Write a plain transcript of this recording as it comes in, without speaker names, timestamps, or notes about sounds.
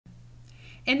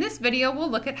In this video, we'll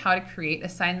look at how to create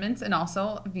assignments and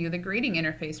also view the grading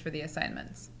interface for the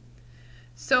assignments.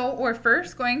 So we're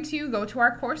first going to go to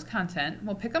our course content,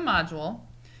 we'll pick a module,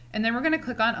 and then we're going to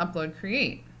click on Upload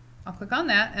Create. I'll click on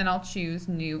that and I'll choose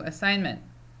New Assignment.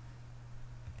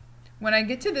 When I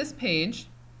get to this page,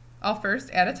 I'll first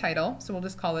add a title, so we'll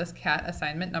just call this CAT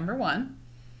Assignment Number 1,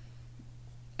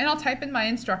 and I'll type in my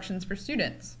instructions for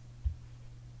students.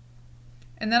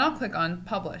 And then I'll click on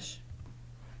Publish.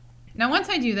 Now once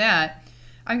I do that,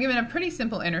 I'm given a pretty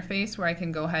simple interface where I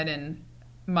can go ahead and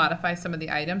modify some of the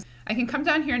items. I can come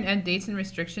down here and add dates and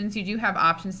restrictions. You do have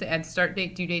options to add start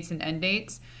date, due dates, and end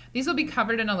dates. These will be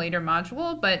covered in a later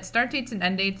module, but start dates and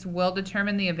end dates will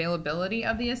determine the availability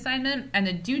of the assignment, and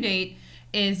the due date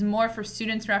is more for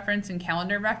students' reference and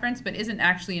calendar reference, but isn't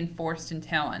actually enforced in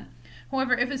Talon.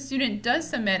 However, if a student does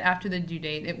submit after the due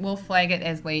date, it will flag it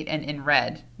as late and in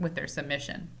red with their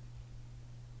submission.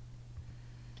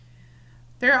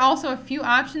 There are also a few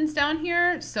options down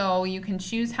here, so you can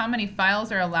choose how many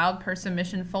files are allowed per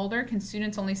submission folder. Can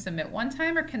students only submit one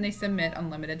time, or can they submit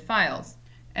unlimited files?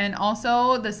 And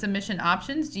also the submission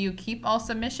options. Do you keep all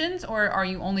submissions, or are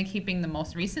you only keeping the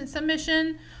most recent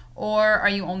submission, or are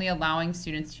you only allowing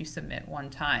students to submit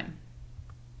one time?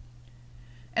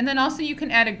 And then also you can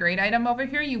add a grade item over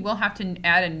here. You will have to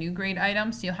add a new grade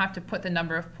item, so you'll have to put the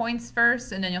number of points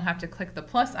first, and then you'll have to click the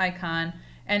plus icon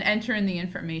and enter in the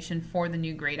information for the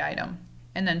new grade item.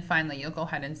 And then finally, you'll go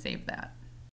ahead and save that.